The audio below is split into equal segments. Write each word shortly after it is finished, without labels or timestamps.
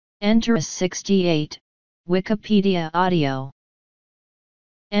Enterovirus 68, Wikipedia audio.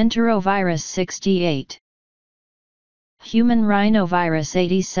 Enterovirus 68. Human rhinovirus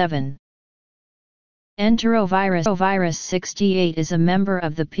 87. Enterovirus 68 is a member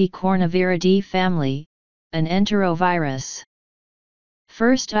of the Picornaviridae family, an enterovirus.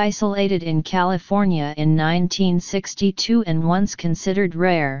 First isolated in California in 1962 and once considered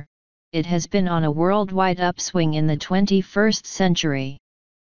rare, it has been on a worldwide upswing in the 21st century.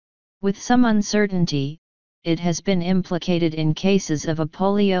 With some uncertainty, it has been implicated in cases of a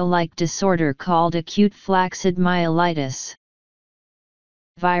polio-like disorder called acute flaccid myelitis.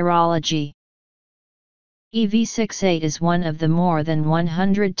 Virology. EV68 is one of the more than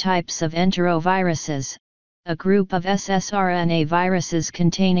 100 types of enteroviruses, a group of ssRNA viruses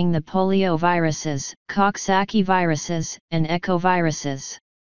containing the polioviruses, Coxsackie viruses, and echoviruses.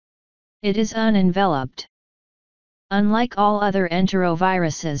 It is unenveloped. Unlike all other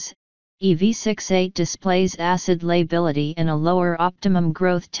enteroviruses, EV68 displays acid lability and a lower optimum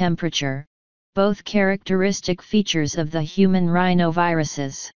growth temperature, both characteristic features of the human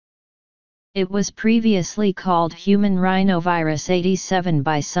rhinoviruses. It was previously called human rhinovirus 87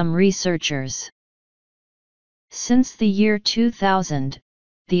 by some researchers. Since the year 2000,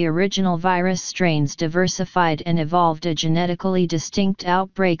 the original virus strains diversified and evolved a genetically distinct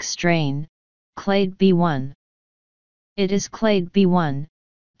outbreak strain, clade B1. It is clade B1,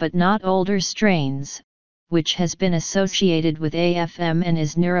 but not older strains, which has been associated with AFM and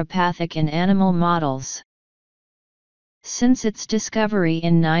is neuropathic in animal models. Since its discovery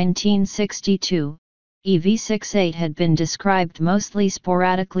in 1962, EV68 had been described mostly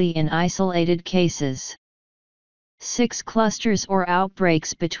sporadically in isolated cases. 6 clusters or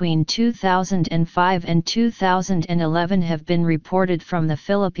outbreaks between 2005 and 2011 have been reported from the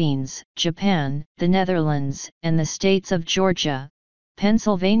Philippines, Japan, the Netherlands, and the states of Georgia,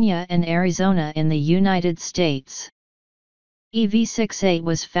 Pennsylvania and Arizona in the United States. EV68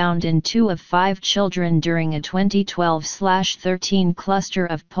 was found in 2 of 5 children during a 2012/13 cluster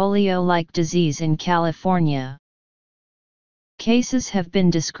of polio-like disease in California. Cases have been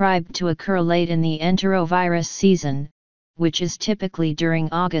described to occur late in the enterovirus season, which is typically during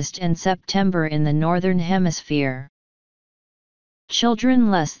August and September in the Northern Hemisphere. Children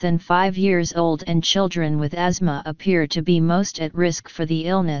less than 5 years old and children with asthma appear to be most at risk for the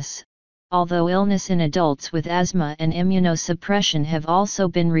illness, although illness in adults with asthma and immunosuppression have also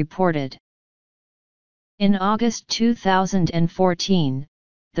been reported. In August 2014,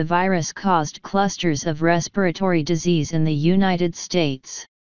 the virus caused clusters of respiratory disease in the United States.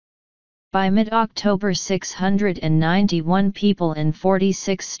 By mid-October, 691 people in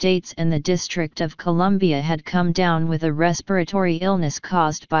 46 states and the District of Columbia had come down with a respiratory illness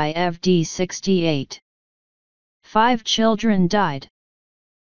caused by EV68. 5 children died.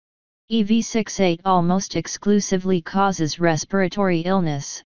 EV68 almost exclusively causes respiratory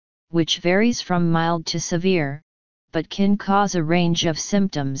illness, which varies from mild to severe, but can cause a range of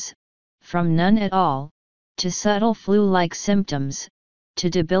symptoms, from none at all, to subtle flu-like symptoms, to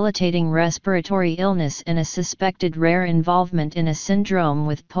debilitating respiratory illness and a suspected rare involvement in a syndrome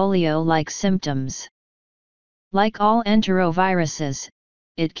with polio-like symptoms. Like all enteroviruses,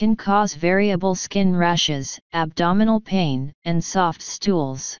 it can cause variable skin rashes, abdominal pain, and soft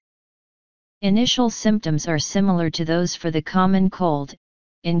stools. Initial symptoms are similar to those for the common cold,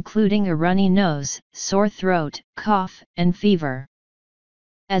 including a runny nose, sore throat, cough, and fever.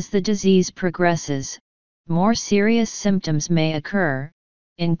 As the disease progresses, more serious symptoms may occur,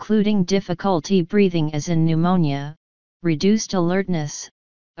 including difficulty breathing as in pneumonia, reduced alertness,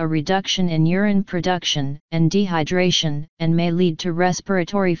 a reduction in urine production, and dehydration, and may lead to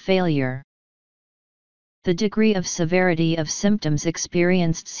respiratory failure. The degree of severity of symptoms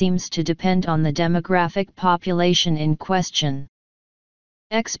experienced seems to depend on the demographic population in question.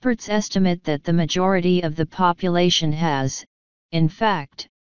 Experts estimate that the majority of the population has, in fact,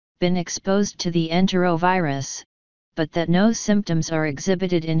 been exposed to the enterovirus, but that no symptoms are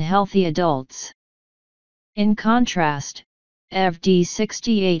exhibited in healthy adults. In contrast,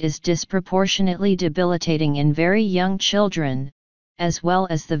 EV68 is disproportionately debilitating in very young children, as well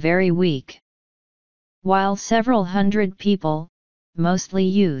as the very weak. While several hundred people, mostly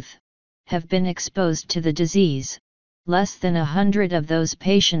youth, have been exposed to the disease, less than 100 of those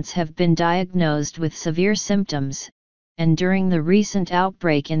patients have been diagnosed with severe symptoms, and during the recent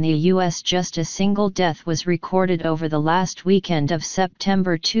outbreak in the U.S. just a single death was recorded over the last weekend of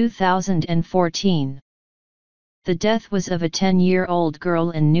September 2014. The death was of a 10-year-old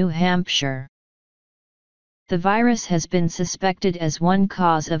girl in New Hampshire. The virus has been suspected as one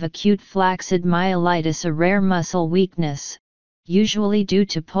cause of acute flaccid myelitis, a rare muscle weakness, usually due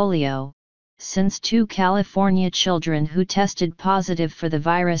to polio, since 2 California children who tested positive for the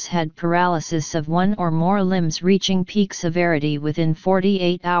virus had paralysis of one or more limbs reaching peak severity within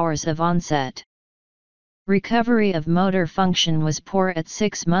 48 hours of onset. Recovery of motor function was poor at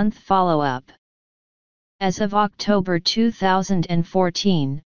 6-month follow-up. As of October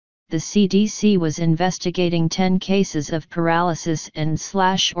 2014, the CDC was investigating 10 cases of paralysis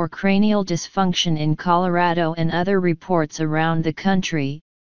and/or cranial dysfunction in Colorado and other reports around the country,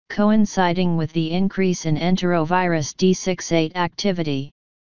 coinciding with the increase in enterovirus D68 activity.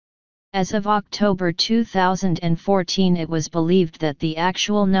 As of October 2014, it was believed that the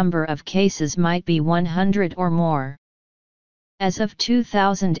actual number of cases might be 100 or more. As of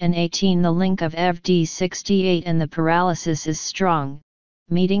 2018, the link of EV-D68 and the paralysis is strong,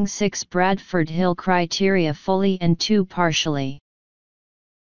 meeting 6 Bradford Hill criteria fully and 2 partially.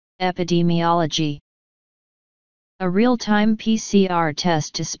 Epidemiology. A real-time PCR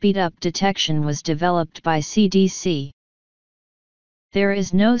test to speed up detection was developed by CDC. There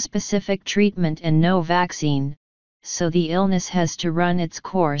is no specific treatment and no vaccine, so the illness has to run its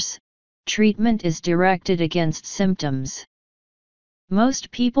course. Treatment is directed against symptoms. Most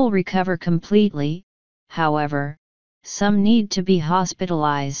people recover completely, however, some need to be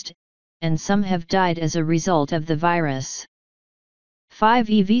hospitalized, and some have died as a result of the virus. 5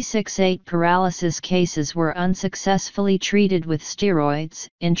 EV68 paralysis cases were unsuccessfully treated with steroids,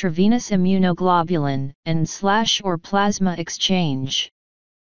 intravenous immunoglobulin, and/or plasma exchange.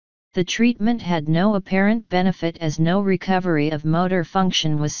 The treatment had no apparent benefit as no recovery of motor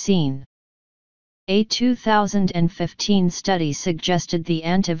function was seen. A 2015 study suggested the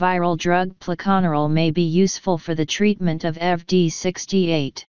antiviral drug pleconazole may be useful for the treatment of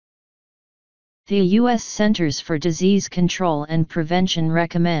EV-D68. The U.S. Centers for Disease Control and Prevention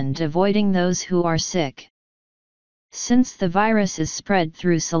recommend avoiding those who are sick. Since the virus is spread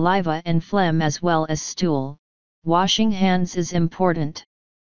through saliva and phlegm as well as stool, washing hands is important.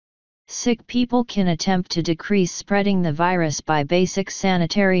 Sick people can attempt to decrease spreading the virus by basic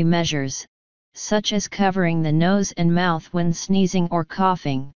sanitary measures, such as covering the nose and mouth when sneezing or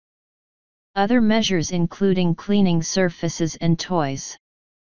coughing. Other measures including cleaning surfaces and toys.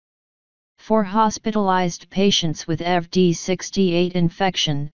 For hospitalized patients with EV-D68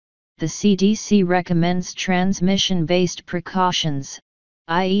 infection, the CDC recommends transmission-based precautions,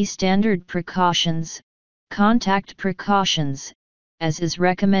 i.e. standard precautions, contact precautions, as is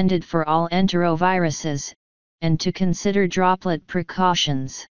recommended for all enteroviruses, and to consider droplet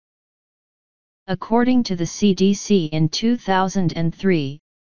precautions. According to the CDC in 2003,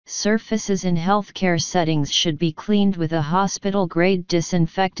 surfaces in healthcare settings should be cleaned with a hospital-grade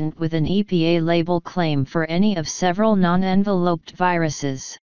disinfectant with an EPA label claim for any of several non-enveloped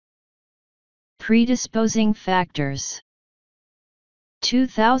viruses. Predisposing factors.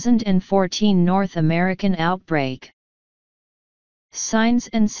 2014 North American outbreak. Signs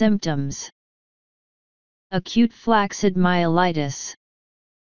and symptoms. Acute flaccid myelitis.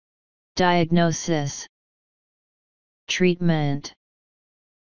 Diagnosis. Treatment.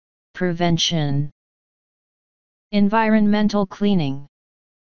 Prevention. Environmental cleaning.